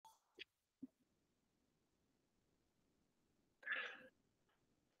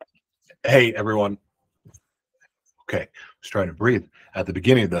Hey, everyone. Okay, I was trying to breathe at the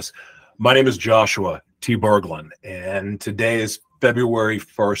beginning of this. My name is Joshua T Berglan, and today is February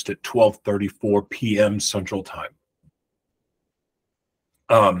 1st at 12:34 p.m. Central Time.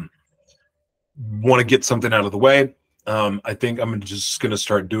 Want to get something out of the way. I think I'm just going to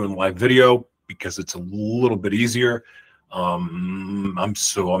start doing live video because it's a little bit easier. I'm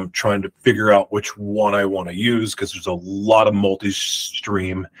trying to figure out which one I want to use because there's a lot of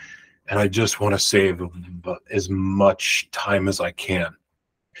multi-stream, and I just want to save as much time as I can.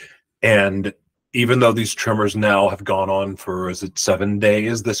 And even though these trimmers now have gone on for, is it 7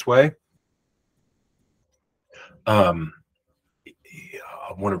 days this way? I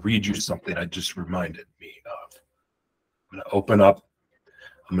want to read you something I just reminded me of. I'm going to open up.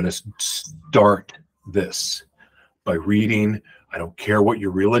 I'm going to start this by reading. I don't care what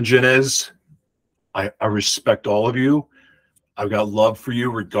your religion is. I respect all of you. I've got love for you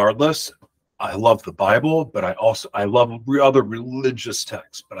regardless. I love the Bible, but I love other religious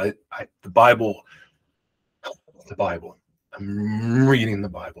texts. But the Bible. I'm reading the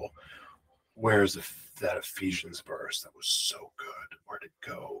Bible. Where's that Ephesians verse that was so good? Where'd it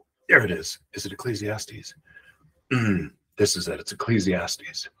go? There it is. Is it Ecclesiastes? This is it. It's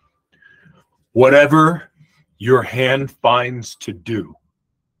Ecclesiastes. Whatever your hand finds to do,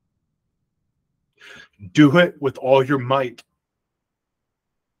 do it with all your might.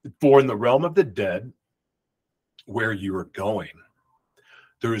 For in the realm of the dead, where you are going,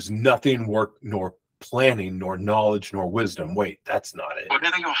 there is nothing work, nor planning, nor knowledge, nor wisdom. Wait, that's not it.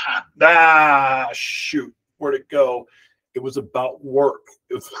 Ah, shoot. Where'd it go? It was about work.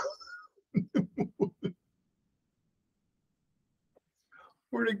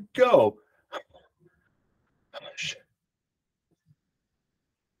 Where'd it go?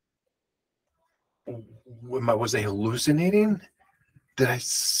 Was I hallucinating? Did I?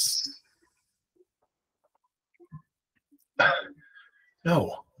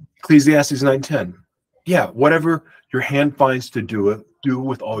 No. Ecclesiastes 9:10. Yeah, whatever your hand finds to do it, do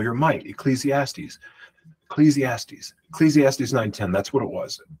with all your might. Ecclesiastes 9:10. That's what it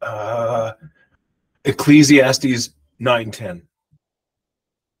was. Ecclesiastes 9:10.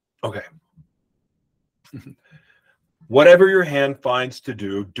 Okay. Whatever your hand finds to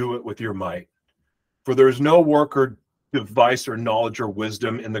do, do it with your might. For there is no work or device or knowledge or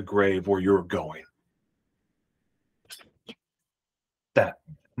wisdom in the grave where you're going. I'm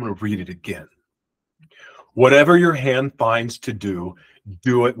going to read it again. Whatever your hand finds to do,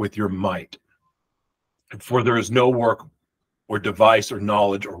 do it with your might. For there is no work or device or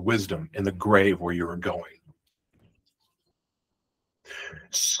knowledge or wisdom in the grave where you are going.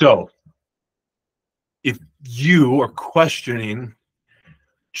 So, if you are questioning,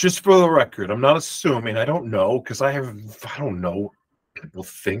 just for the record, I'm not assuming, I don't know, because I don't know what people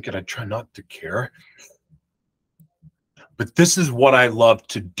think, and I try not to care. But this is what I love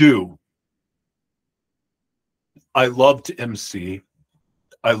to do. I love to MC.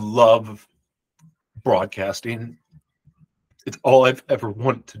 I love broadcasting. It's all I've ever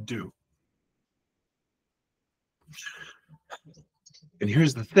wanted to do. And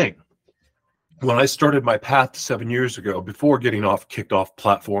here's the thing. When I started my path 7 years ago, before getting kicked off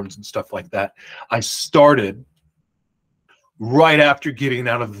platforms and stuff like that, I started right after getting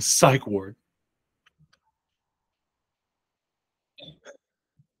out of the psych ward.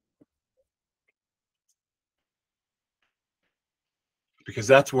 Because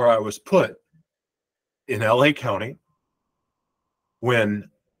that's where I was put in LA County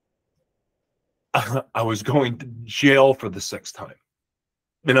when I was going to jail for the 6th time.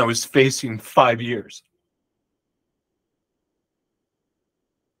 And I was facing 5 years.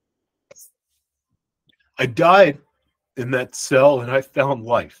 I died in that cell and I found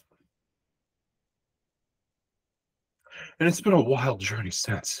life. And it's been a wild journey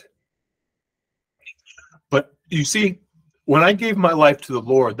since. But you see, when I gave my life to the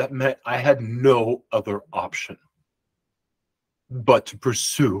Lord, that meant I had no other option but to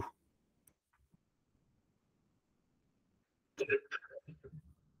pursue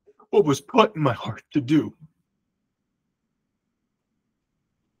what was put in my heart to do.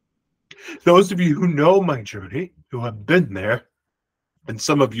 Those of you who know my journey, who have been there, and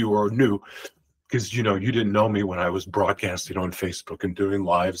some of you are new, because you didn't know me when I was broadcasting on Facebook and doing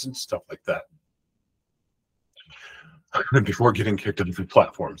lives and stuff like that. Before getting kicked off the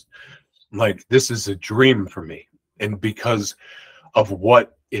platforms. Like, this is a dream for me. And because of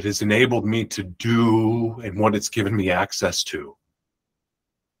what it has enabled me to do and what it's given me access to.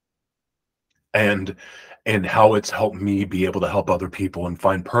 And how it's helped me be able to help other people and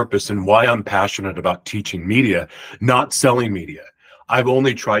find purpose, and why I'm passionate about teaching media, not selling media. I've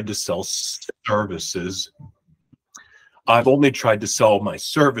only tried to sell services. I've only tried to sell my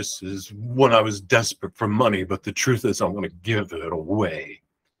services when I was desperate for money, but the truth is I'm going to give it away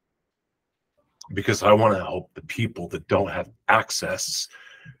because I want to help the people that don't have access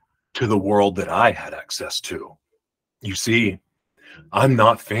to the world that I had access to. You see, I'm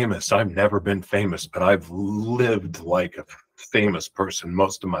not famous. I've never been famous, but I've lived like a famous person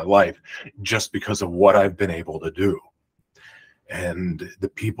most of my life just because of what I've been able to do and the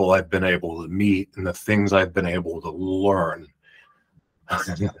people I've been able to meet and the things I've been able to learn.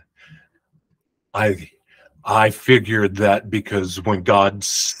 I figured that because when God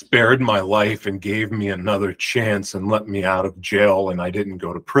spared my life and gave me another chance and let me out of jail and I didn't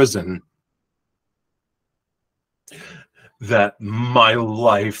go to prison, that my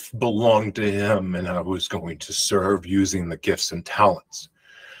life belonged to him and I was going to serve using the gifts and talents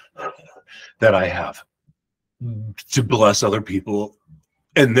that I have to bless other people,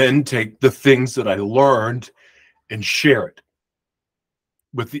 and then take the things that I learned and share it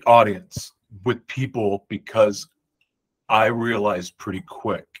with the audience, with people, because I realized pretty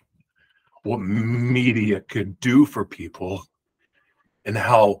quick what media could do for people and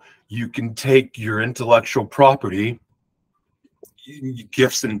how you can take your intellectual property,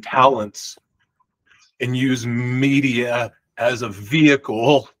 gifts and talents, and use media as a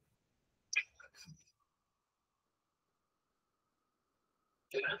vehicle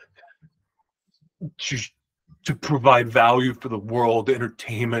to provide value for the world,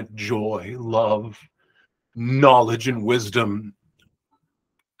 entertainment, joy, love, knowledge, and wisdom,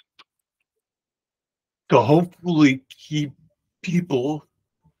 to hopefully keep people,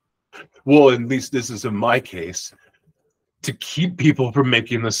 well, at least this is in my case, to keep people from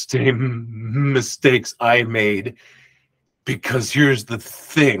making the same mistakes I made. Because here's the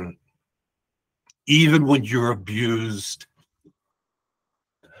thing, even when you're abused,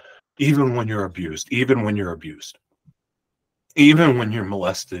 even when you're molested,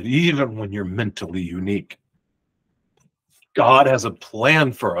 even when you're mentally unique, God has a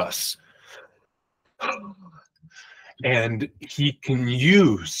plan for us. And he can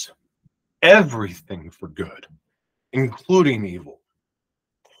use everything for good, including evil.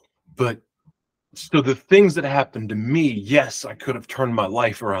 But so the things that happened to me, yes, I could have turned my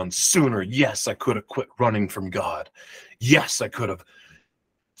life around sooner. Yes, I could have quit running from God. Yes, I could have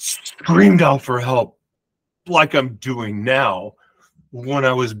screamed out for help like I'm doing now when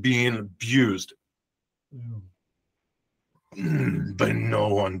I was being abused. But no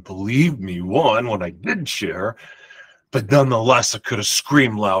one believed me, one, when I did share, but nonetheless, I could have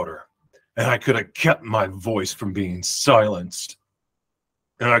screamed louder, and I could have kept my voice from being silenced,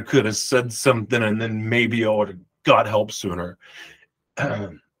 and I could have said something, and then maybe I would have got help sooner.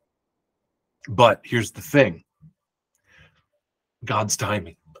 But here's the thing, God's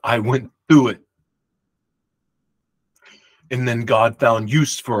timing. I went through it, and then God found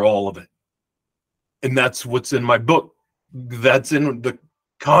use for all of it. And that's what's in my book. That's in the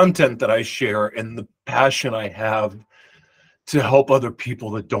content that I share and the passion I have to help other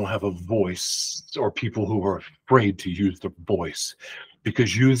people that don't have a voice, or people who are afraid to use their voice.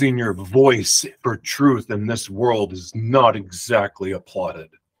 Because using your voice for truth in this world is not exactly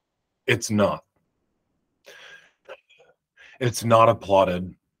applauded. It's not. It's not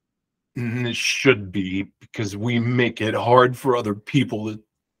applauded. And it should be, because we make it hard for other people to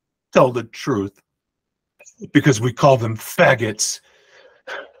tell the truth, because we call them faggots.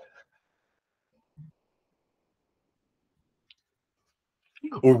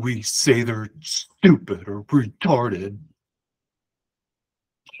 Or we say they're stupid or retarded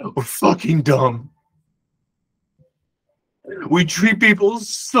or fucking dumb. We treat people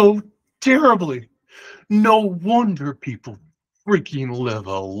so terribly. No wonder people freaking live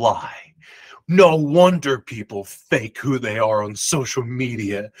a lie. No wonder people fake who they are on social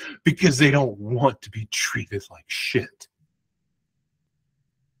media, because they don't want to be treated like shit.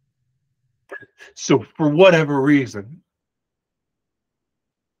 So for whatever reason,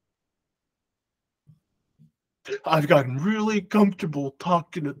 I've gotten really comfortable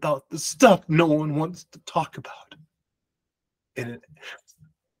talking about the stuff no one wants to talk about.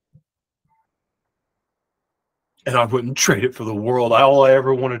 And I wouldn't trade it for the world. All I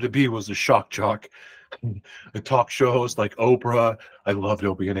ever wanted to be was a shock jock, a talk show host like Oprah. I loved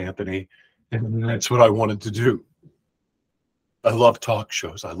Opie and Anthony, and that's what I wanted to do. I love talk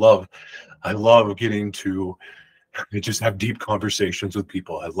shows. I love getting to just have deep conversations with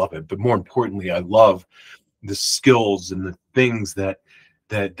people. I love it. But more importantly, I love the skills and the things that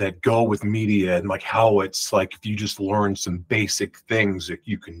that go with media, and like how it's like if you just learn some basic things that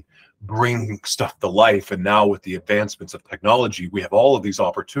you can bring stuff to life. And now with the advancements of technology, we have all of these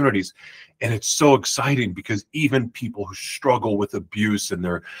opportunities, and it's so exciting because even people who struggle with abuse and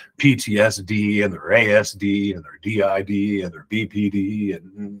their PTSD and their ASD and their DID and their BPD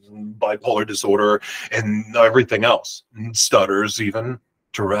and bipolar disorder and everything else, and stutters, even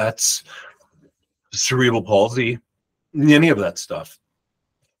Tourette's, cerebral palsy, any of that stuff,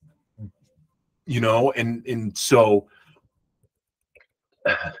 and so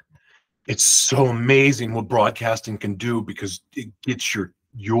it's so amazing what broadcasting can do, because it gets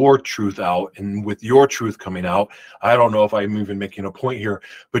your truth out. And with your truth coming out, I don't know if I'm even making a point here,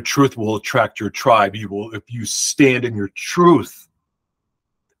 but truth will attract your tribe. You will, if you stand in your truth,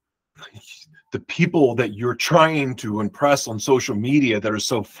 the people that you're trying to impress on social media that are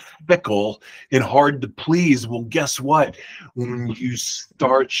so fickle and hard to please, well, guess what? When you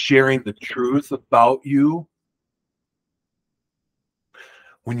start sharing the truth about you,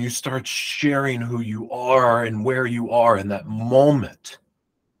 when you start sharing who you are and where you are in that moment,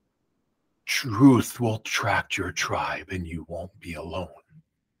 truth will attract your tribe and you won't be alone.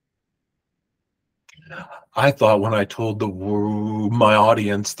 I thought when I told my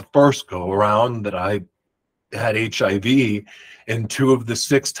audience the first go around that I had HIV, and 2 of the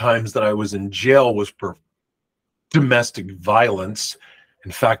 6 times that I was in jail was for domestic violence.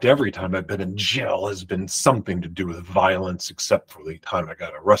 In fact, every time I've been in jail has been something to do with violence, except for the time I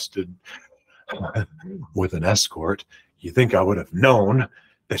got arrested with an escort. You think I would have known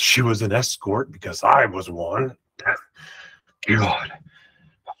that she was an escort because I was one? God.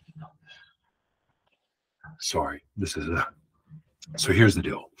 Sorry, so here's the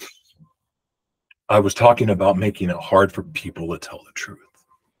deal. I was talking about making it hard for people to tell the truth.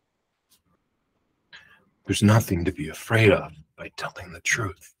 There's nothing to be afraid of by telling the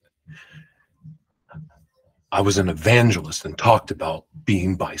truth. I was an evangelist and talked about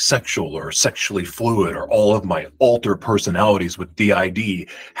being bisexual or sexually fluid, or all of my alter personalities with DID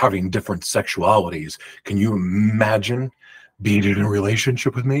having different sexualities. Can you imagine being in a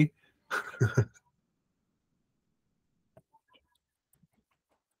relationship with me?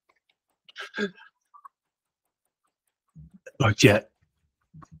 But yet,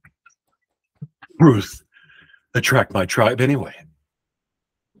 truth attract my tribe anyway.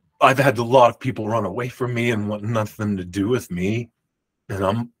 I've had a lot of people run away from me and want nothing to do with me,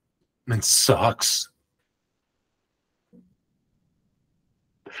 and it sucks.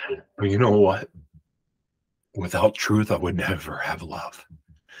 But you know what? Without truth, I would never have love.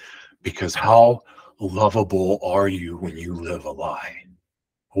 Because how lovable are you when you live a lie?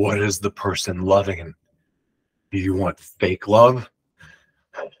 What is the person loving? Do you want fake love?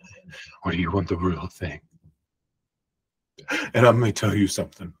 Or do you want the real thing? And I'm going to tell you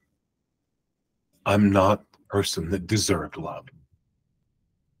something. I'm not the person that deserved love.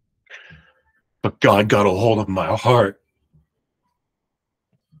 But God got a hold of my heart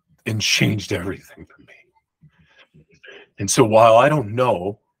and changed everything for me. And so while I don't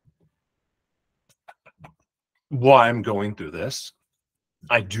know why I'm going through this,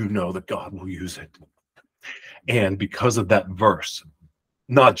 I do know that God will use it. And because of that verse,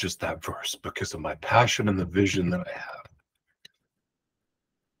 not just that verse, because of my passion and the vision that I have,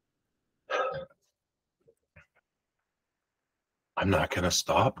 I'm not going to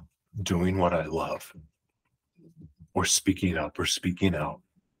stop doing what I love, or speaking up or speaking out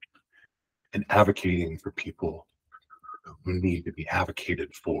and advocating for people who need to be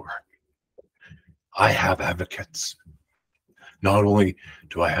advocated for. I have advocates. Not only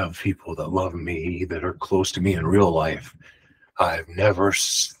do I have people that love me, that are close to me in real life, I've never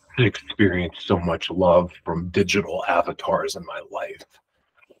experienced so much love from digital avatars in my life.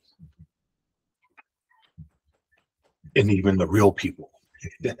 And even the real people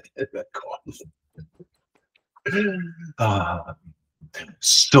that cause.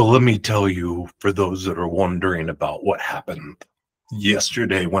 So let me tell you, for those that are wondering about what happened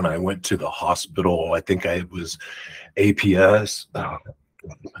yesterday when I went to the hospital, I think it was APS. Oh,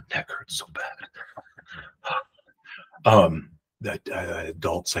 my neck hurts so bad. That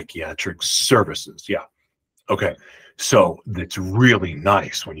adult psychiatric services. Yeah. Okay. So it's really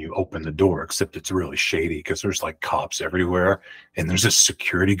nice when you open the door, except it's really shady because there's like cops everywhere, and there's a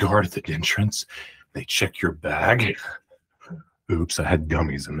security guard at the entrance. They check your bag. Oops, I had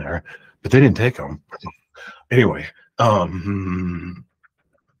gummies in there, but they didn't take them. Anyway,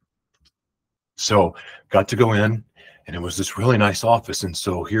 so got to go in, and it was this really nice office. And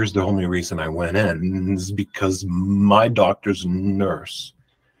so here's the only reason I went in is because my doctor's nurse.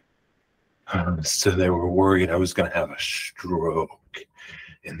 So they were worried I was going to have a stroke.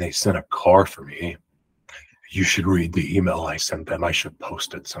 and they sent a car for me. You should read the email I sent them. I should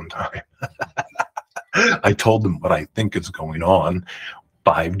post it sometime. I told them what I think is going on,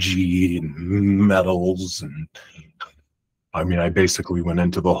 5G and metals. And I mean, I basically went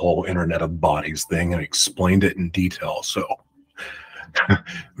into the whole Internet of Bodies thing and explained it in detail. So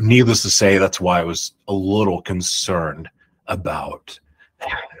needless to say, that's why I was a little concerned about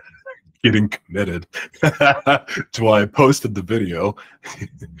getting committed. That's why I posted the video.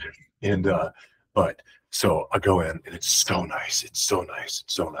 And but so I go in and it's so nice. It's so nice.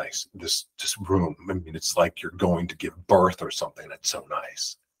 It's so nice. This room, I mean, it's like you're going to give birth or something. It's so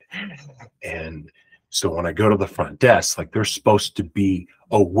nice. And so when I go to the front desk, like, they're supposed to be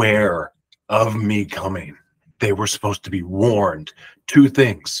aware of me coming. They were supposed to be warned. Two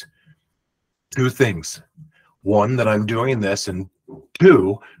things. One, that I'm doing this, and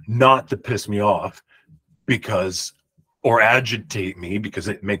two, not to piss me off because, or agitate me because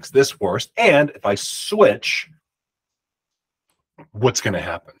it makes this worse. And if I switch, what's going to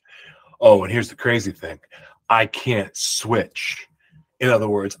happen? Oh, and here's the crazy thing. I can't switch. In other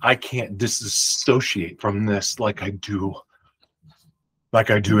words, I can't disassociate from this like I do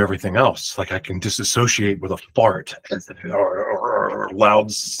everything else. Like I can disassociate with a fart or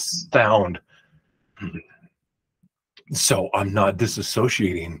loud sound. So I'm not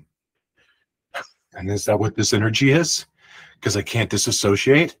disassociating. And is that what this energy is? Because I can't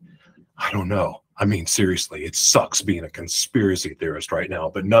disassociate? I don't know. I mean, seriously, it sucks being a conspiracy theorist right now,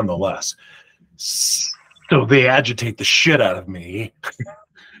 but nonetheless. So they agitate the shit out of me.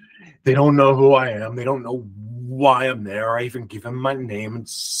 They don't know who I am. They don't know why I'm there. I even give them my name and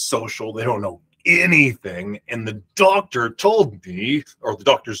social. They don't know anything. And the doctor told me, or the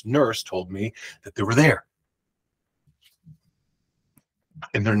doctor's nurse told me, that they were there.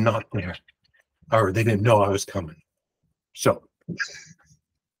 And they're not there. Or they didn't know I was coming. So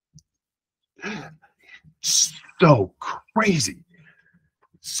crazy.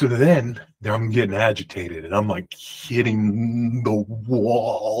 So then I'm getting agitated and I'm like hitting the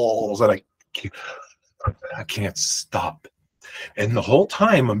walls and I can't stop. And the whole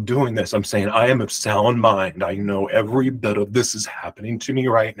time I'm doing this, I'm saying, I am of sound mind. I know every bit of this is happening to me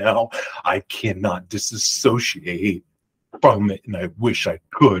right now. I cannot disassociate from it. And I wish I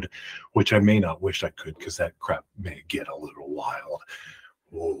could, which I may not wish I could, because that crap may get a little wild.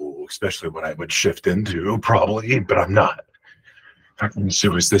 Oh, especially when I would shift into, probably, but I'm not.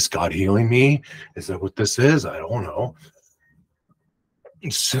 So is this God healing me? Is that what this is? I don't know.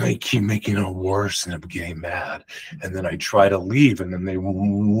 So I keep making it worse and I'm getting mad. And then I try to leave and then they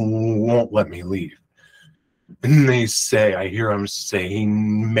won't let me leave. And they say, I hear them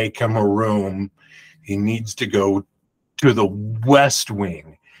saying, make him a room. He needs to go to the West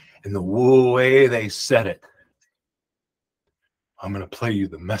Wing. And the way they said it, I'm going to play you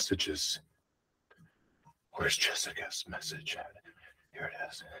the messages. Where's Jessica's message at? Here it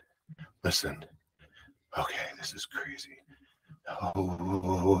is. Listen. Okay, this is crazy.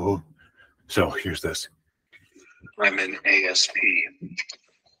 Oh. So here's this. I'm in ASP.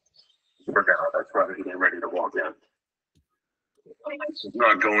 For now, that's why I'm getting ready to walk in. It's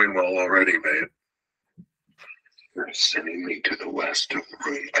not going well already, babe. They're sending me to the West room.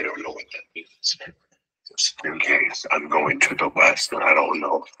 I don't know what that means. Just in case I'm going to the West, and I don't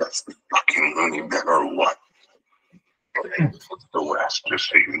know if that's the fucking loony bin or what. The West, just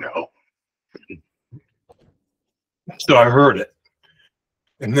so you know. So I heard it.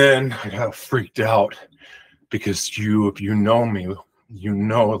 And then I got freaked out because if you know me, you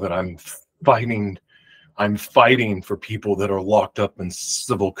know that I'm fighting for people that are locked up in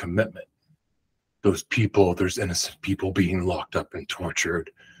civil commitment. Those people, there's innocent people being locked up and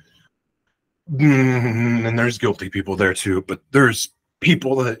tortured. And there's guilty people there too, but there's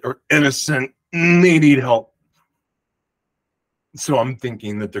people that are innocent and they need help. So I'm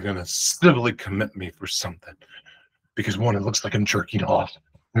thinking that they're going to civilly commit me for something. Because one, it looks like I'm jerking off.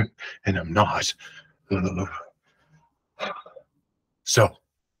 And I'm not. So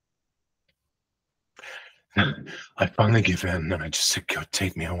I finally give in and I just said, go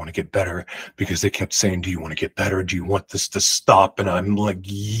take me. I want to get better. Because they kept saying, do you want to get better? Do you want this to stop? And I'm like,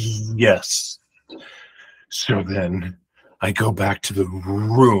 yes. So then I go back to the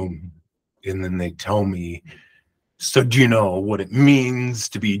room and then they tell me, so do you know what it means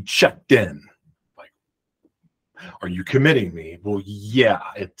to be checked in? Like, are you committing me? Well, yeah,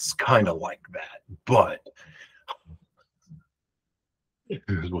 it's kind of like that, but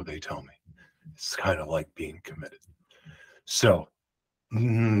here's what they tell me. It's kind of like being committed. So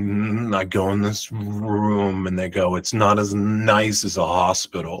I go in this room and they go, it's not as nice as a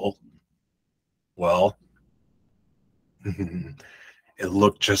hospital. Well, and It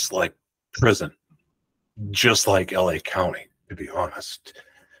looked just like prison, just like LA County, to be honest,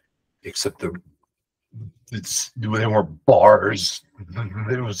 except there weren't bars.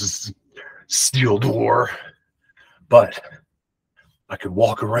 There was this steel door, but I could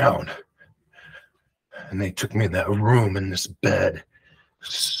walk around. And they took me in that room in this bed,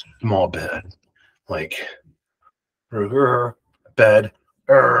 small bed, like bed,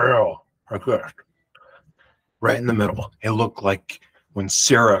 right in the middle. It looked like when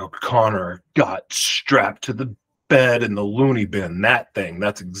Sarah Connor got strapped to the bed in the loony bin, that thing,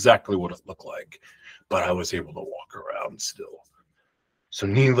 that's exactly what it looked like. But I was able to walk around still. So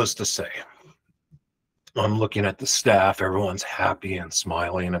needless to say, I'm looking at the staff, everyone's happy and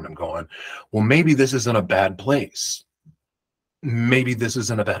smiling, and I'm going, well, maybe this isn't a bad place. Maybe this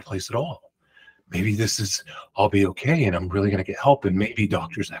isn't a bad place at all. Maybe I'll be okay, and I'm really going to get help, and maybe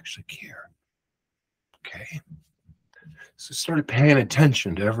doctors actually care. Okay. So I started paying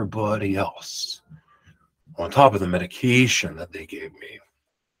attention to everybody else on top of the medication that they gave me.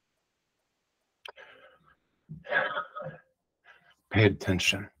 Paid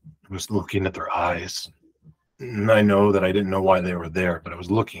attention. I was looking at their eyes. And I know that I didn't know why they were there, but I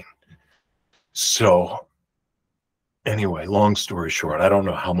was looking. So anyway, long story short, I don't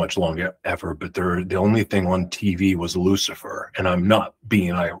know how much longer ever, but the only thing on TV was Lucifer. And I'm not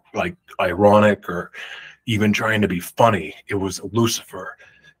being like ironic or even trying to be funny. It was Lucifer.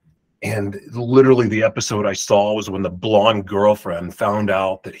 And literally the episode I saw was when the blonde girlfriend found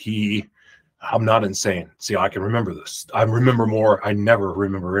out that I'm not insane. See, I can remember this. I remember more. I never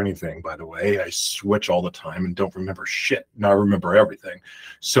remember anything, by the way. I switch all the time and don't remember shit. Now I remember everything.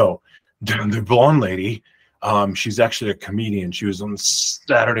 So the blonde lady, she's actually a comedian. She was on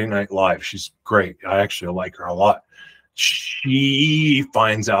Saturday Night Live. She's great. I actually like her a lot. She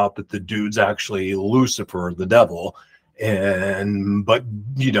finds out that the dude's actually Lucifer, the devil, but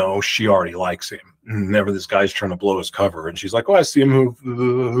you know, she already likes him. Whenever this guy's trying to blow his cover, and she's like, "Oh, I see him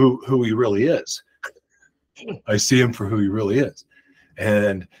who he really is. I see him for who he really is."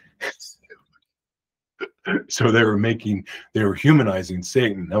 And so they were humanizing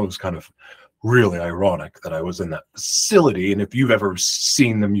Satan. That was kind of really ironic that I was in that facility. And if you've ever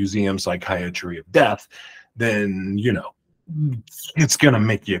seen the Museum Psychiatry of Death, then you know it's gonna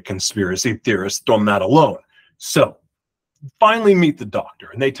make you a conspiracy theorist on that alone. So finally meet the doctor,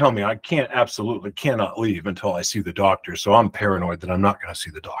 and they tell me I absolutely cannot leave until I see the doctor. So I'm paranoid that I'm not going to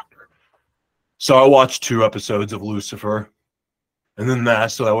see the doctor. So I watched 2 episodes of Lucifer, and then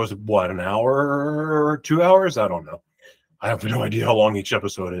so that was what, an hour or 2 hours? I don't know. I have no idea how long each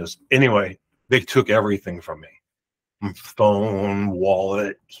episode is. Anyway, they took everything from me. Phone,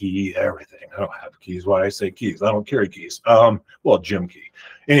 wallet, key, everything. I don't have keys. Why I say keys? I don't carry keys. Well, gym key.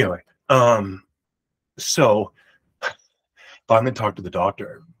 Anyway, so finally talked to the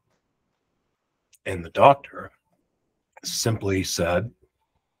doctor, and the doctor simply said,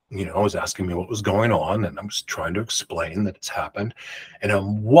 you know, was asking me what was going on, and I was trying to explain that it's happened. And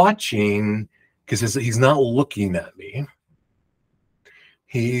I'm watching, because he's not looking at me.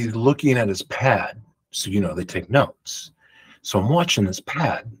 He's looking at his pad. So, you know, they take notes. So I'm watching this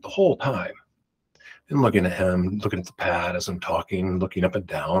pad the whole time and looking at him, looking at the pad as I'm talking, looking up and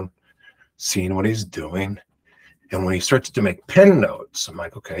down, seeing what he's doing. And when he starts to make pen notes, I'm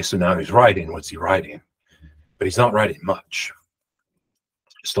like, okay, so now he's writing. What's he writing? But he's not writing much.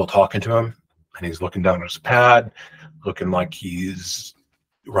 Still talking to him, and he's looking down at his pad, looking like he's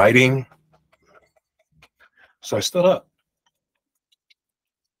writing. So I stood up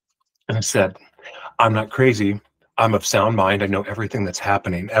and I said, I'm not crazy. I'm of sound mind. I know everything that's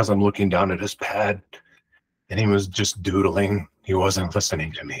happening, as I'm looking down at his pad. And he was just doodling. He wasn't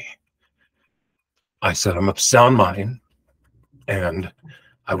listening to me. I said, I'm of sound mind, and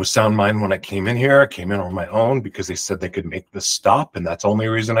I was sound mind when I came in here. I came in on my own because they said they could make this stop, and that's the only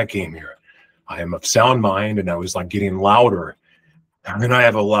reason I came here. I am of sound mind, and I was like getting louder. And then I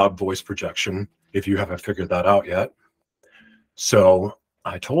have a loud voice projection, if you haven't figured that out yet. So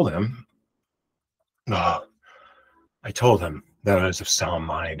I told him that I was of sound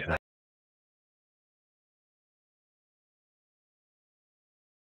mind, and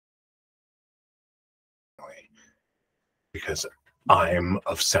because I'm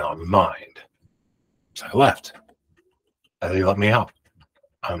of sound mind. So I left. They let me out.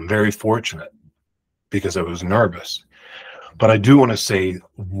 I'm very fortunate because I was nervous. But I do want to say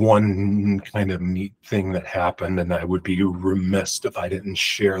one kind of neat thing that happened, and I would be remiss if I didn't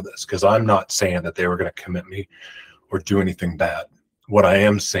share this, because I'm not saying that they were going to commit me or do anything bad. What I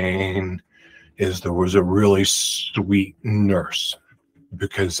am saying is there was a really sweet nurse,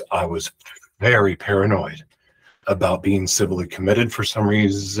 because I was very paranoid about being civilly committed for some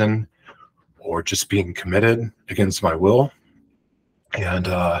reason, or just being committed against my will. And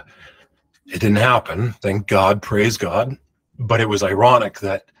it didn't happen. Thank God, praise God. But it was ironic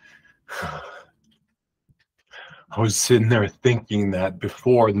that I was sitting there thinking that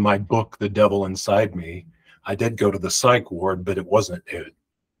before my book, The Devil Inside Me, I did go to the psych ward, but it wasn't.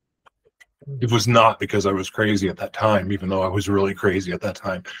 It was not because I was crazy at that time, even though I was really crazy at that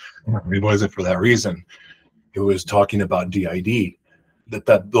time. It wasn't for that reason. It was talking about DID.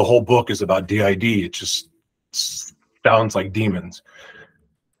 That the whole book is about DID. It just sounds like demons.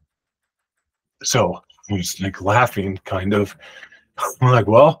 So I was like laughing, kind of. I'm like,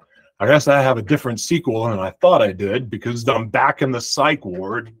 well, I guess I have a different sequel than I thought I did, because I'm back in the psych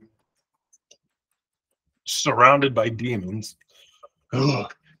ward, surrounded by demons.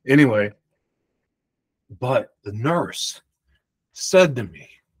 Ugh. Anyway, but the nurse said to me,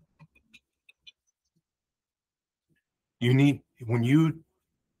 you need, when you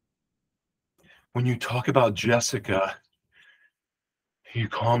talk about Jessica, you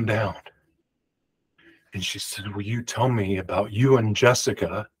calm down. And she said, will you tell me about you and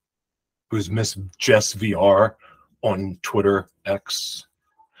Jessica, who's Miss Jess VR on Twitter X?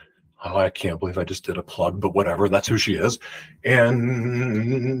 Oh, I can't believe I just did a plug, but whatever, that's who she is.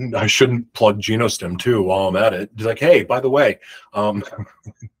 And I shouldn't plug GenoStem too while I'm at it. It's like, hey, by the way, I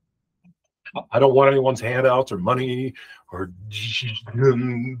don't want anyone's handouts or money, or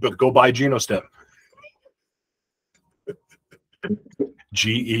but go buy GenoStem.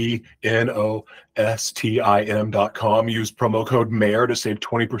 GENOSTIM.com. Use promo code MAYOR to save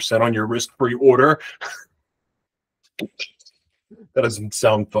 20% on your risk-free order. That doesn't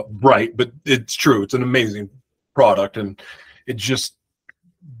sound right, but it's true. It's an amazing product, and it just,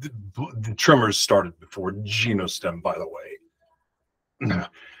 the trimmers started before GenoStem, by the way.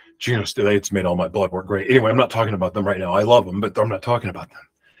 GenoStem, it's made all my blood work great. Anyway, I'm not talking about them right now. I love them, but I'm not talking about them.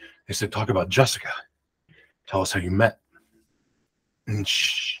 They said, talk about Jessica. Tell us how you met. And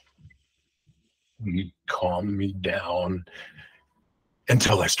she calmed me down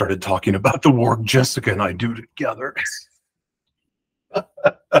until I started talking about the work Jessica and I do together.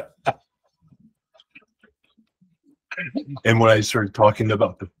 And when I started talking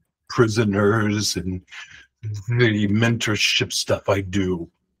about the prisoners and the mentorship stuff I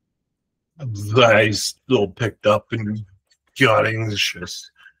do, I still picked up and got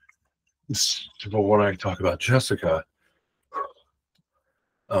anxious. But when I talk about Jessica,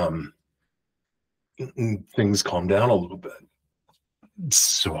 things calm down a little bit.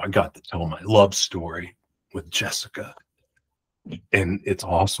 So I got to tell my love story with Jessica, and it's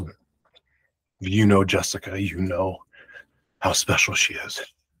awesome. You know Jessica, you know how special she is.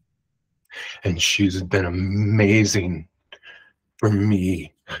 And she's been amazing for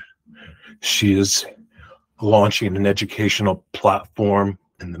me. She is launching an educational platform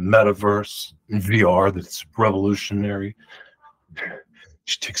in the metaverse, in VR, that's revolutionary.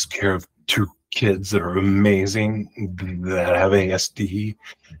 She takes care of 2 kids that are amazing, that have ASD,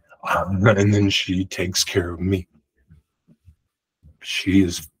 and then she takes care of me. She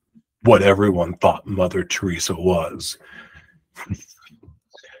is what everyone thought Mother Teresa was.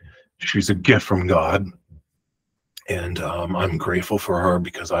 She's a gift from God, and I'm grateful for her,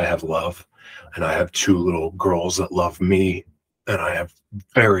 because I have love, and I have 2 little girls that love me, and I have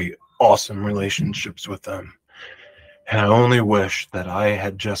very awesome relationships with them. And I only wish that I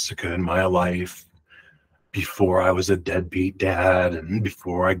had Jessica in my life before I was a deadbeat dad, and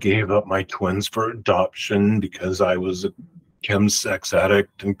before I gave up my twins for adoption because I was a chem sex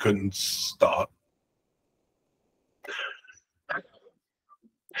addict and couldn't stop.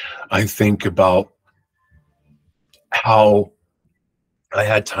 I think about how I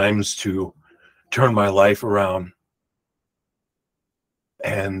had times to turn my life around,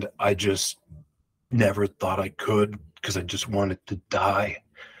 and I just never thought I could, because I just wanted to die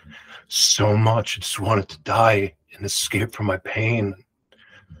so much. I just wanted to die and escape from my pain.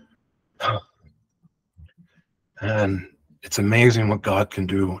 And it's amazing what God can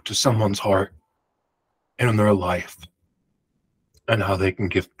do to someone's heart and in their life, and how they can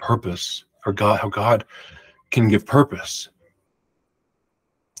give purpose for God, how God can give purpose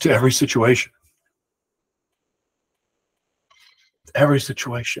to every situation. Every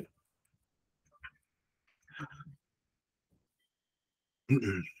situation.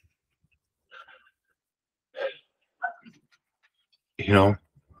 You know,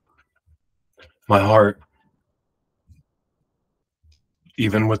 my heart,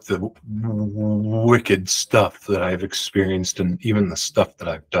 even with the wicked stuff that I've experienced, and even the stuff that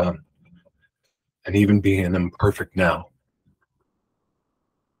I've done, and even being imperfect now,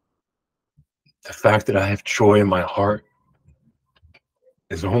 The fact that I have joy in my heart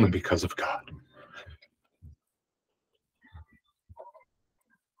is only because of God.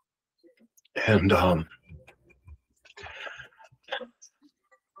 And I'm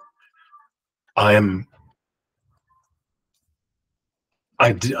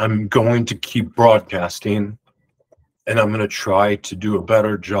going to keep broadcasting, and I'm going to try to do a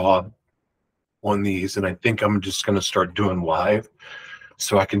better job on these. And I think I'm just going to start doing live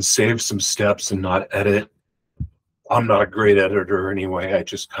so I can save some steps and not edit. I'm not a great editor anyway. I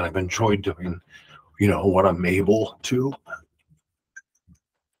just kind of enjoy doing, what I'm able to.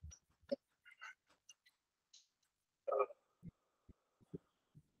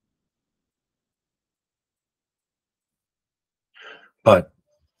 But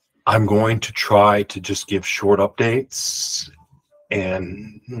I'm going to try to just give short updates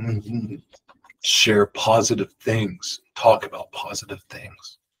and share positive things, talk about positive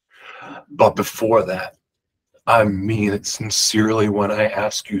things. But before that, I mean it sincerely when I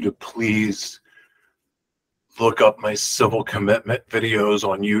ask you to please look up my civil commitment videos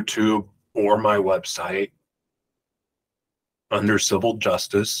on YouTube or my website under civil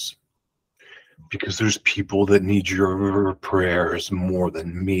justice, because there's people that need your prayers more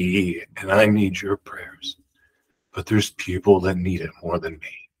than me, and I need your prayers, but there's people that need it more than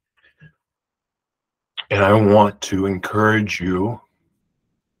me. And I want to encourage you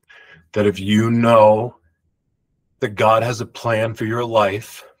that if you know that God has a plan for your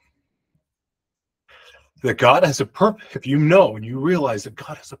life, that God has a purpose, if you know and you realize that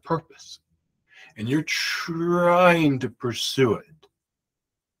God has a purpose and you're trying to pursue it,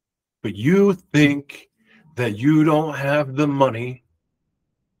 but you think that you don't have the money,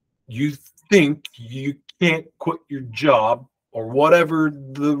 you think you can't quit your job or whatever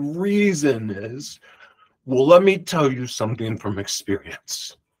the reason is, well, let me tell you something from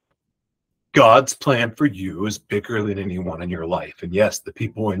experience. God's plan for you is bigger than anyone in your life. And yes, the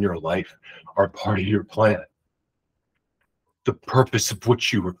people in your life are part of your plan. The purpose of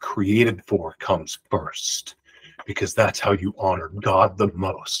which you were created for comes first, because that's how you honor God the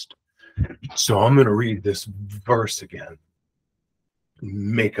most. So I'm going to read this verse again.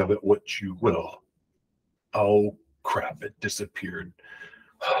 Make of it what you will. Oh, crap, it disappeared.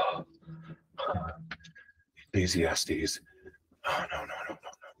 Ecclesiastes. Oh, no.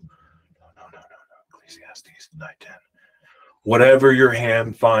 Ecclesiastes 9:10. Whatever your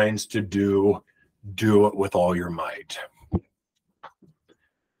hand finds to do, do it with all your might.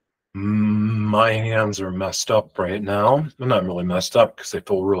 My hands are messed up right now. They're not really messed up because they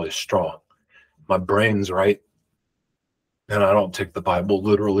feel really strong. My brain's right, and I don't take the Bible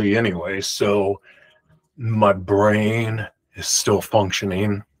literally anyway, so my brain is still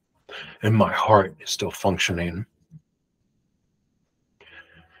functioning, and my heart is still functioning.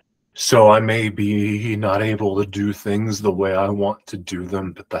 So I may be not able to do things the way I want to do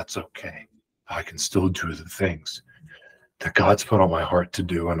them, but that's okay. I can still do the things that God's put on my heart to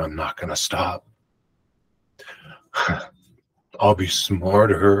do, and I'm not going to stop. I'll be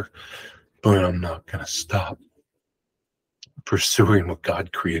smarter, but I'm not going to stop pursuing what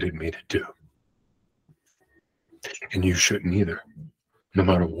God created me to do. And you shouldn't either, no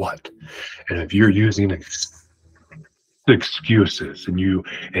matter what. And if you're using excuses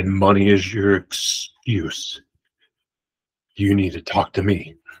and money is your excuse, you need to talk to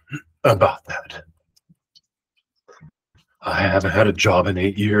me about that. I haven't had a job in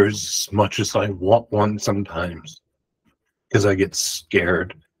 8 years, as much as I want one sometimes, because I get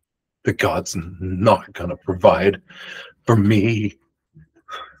scared that God's not going to provide for me.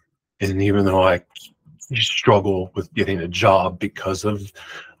 And even though I struggle with getting a job because of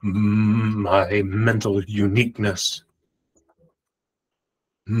my mental uniqueness,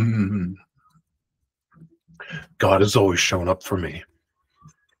 God has always shown up for me,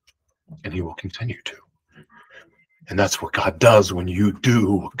 and he will continue to. And that's what God does when you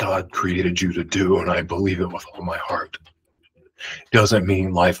do what God created you to do, and I believe it with all my heart. Doesn't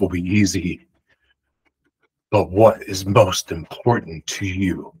mean life will be easy, but what is most important to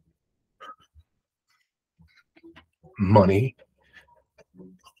you? Money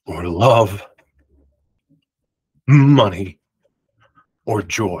or love? Money or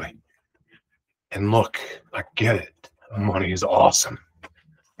joy? And look, I get it. Money is awesome.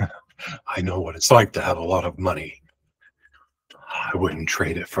 I know what it's like to have a lot of money. I wouldn't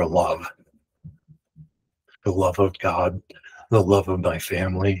trade it for love. The love of God, the love of my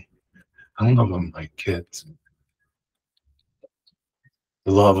family, the love of my kids,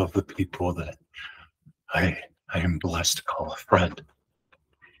 the love of the people that I am blessed to call a friend.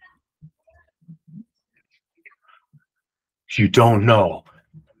 You don't know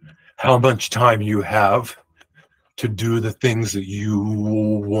how much time you have to do the things that you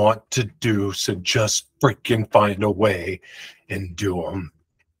want to do. So just freaking find a way and do them.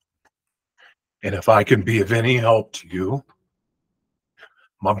 And if I can be of any help to you,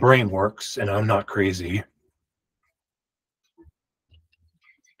 my brain works and I'm not crazy.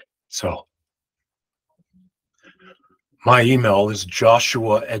 So my email is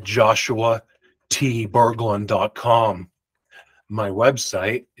joshua@joshuatberglan.com. My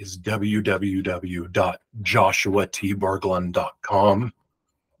website is www.joshuatberglan.com.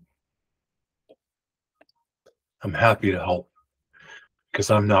 I'm happy to help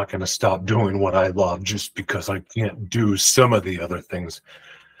because I'm not going to stop doing what I love just because I can't do some of the other things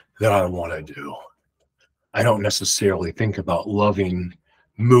that I want to do. I don't necessarily think about loving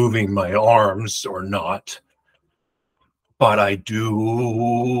moving my arms or not, but I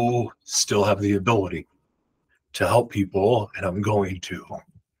do still have the ability to help people, and I'm going to.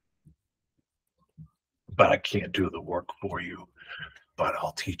 But I can't do the work for you, but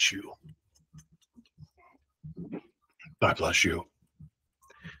I'll teach you. God bless you.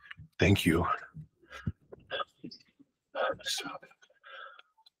 Thank you.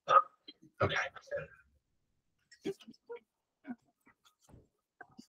 Okay.